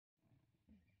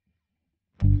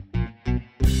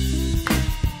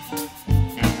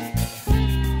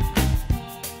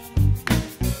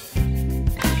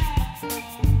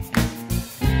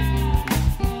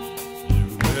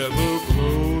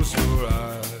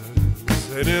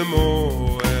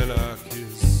anymore when I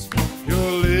kiss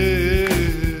your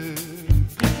lips.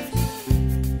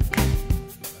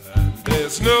 And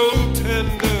there's no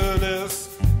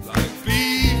tenderness like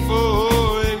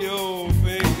before in your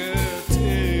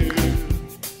fingertips.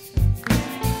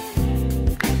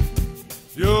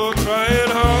 You're trying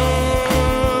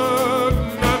hard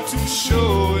not to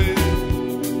show it,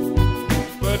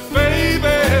 but baby,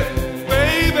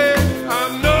 I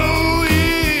know it.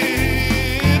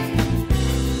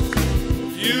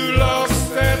 You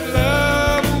lost that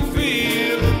love and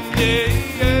feeling,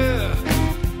 yeah.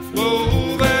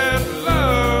 Oh, that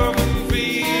love and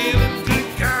feeling,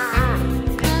 girl.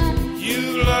 You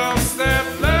lost that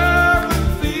love and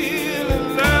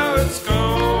feeling, now it's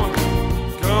gone,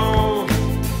 gone,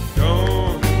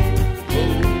 gone.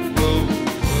 Oh, oh,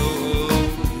 oh,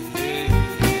 yeah.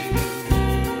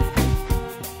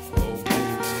 Oh,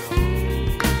 it's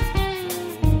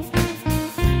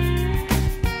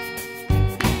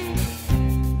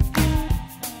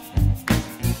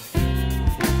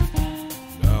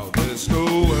now there's no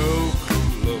welcome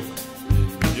look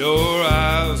in your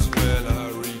eyes when I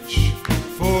reach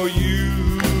for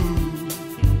you.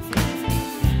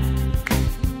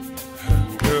 And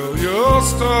girl, you're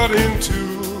starting to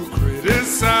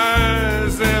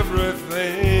criticize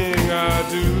everything I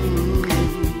do.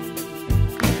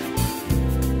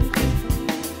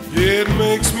 It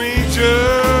makes me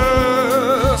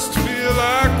just feel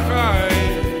like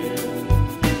crying,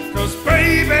 'cause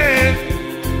baby,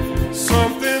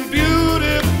 something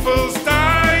beautiful's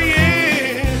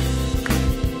dying.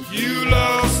 You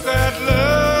lost that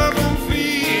love and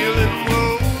feeling,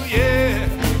 whoa, yeah.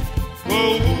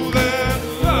 Whoa, that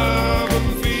love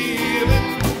and feeling.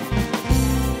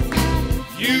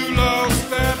 You lost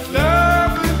that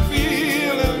love and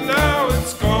feeling, now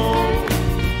it's gone,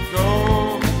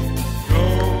 gone,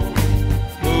 gone.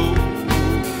 Oh,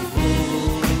 oh,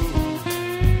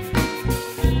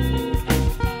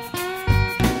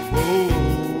 oh.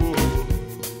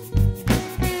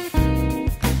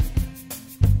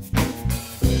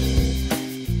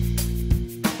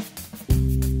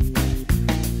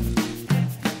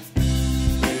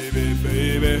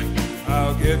 Baby,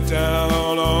 I'll get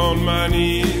down on my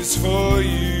knees for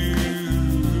you.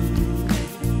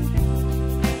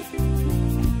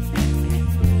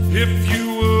 If you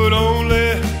would only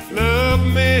love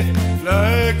me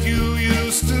like you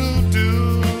used to do.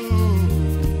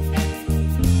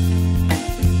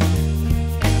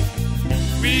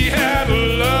 We had a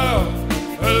love,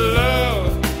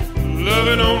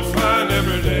 loving on fine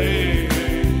every day.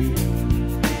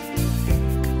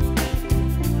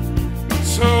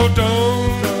 So don't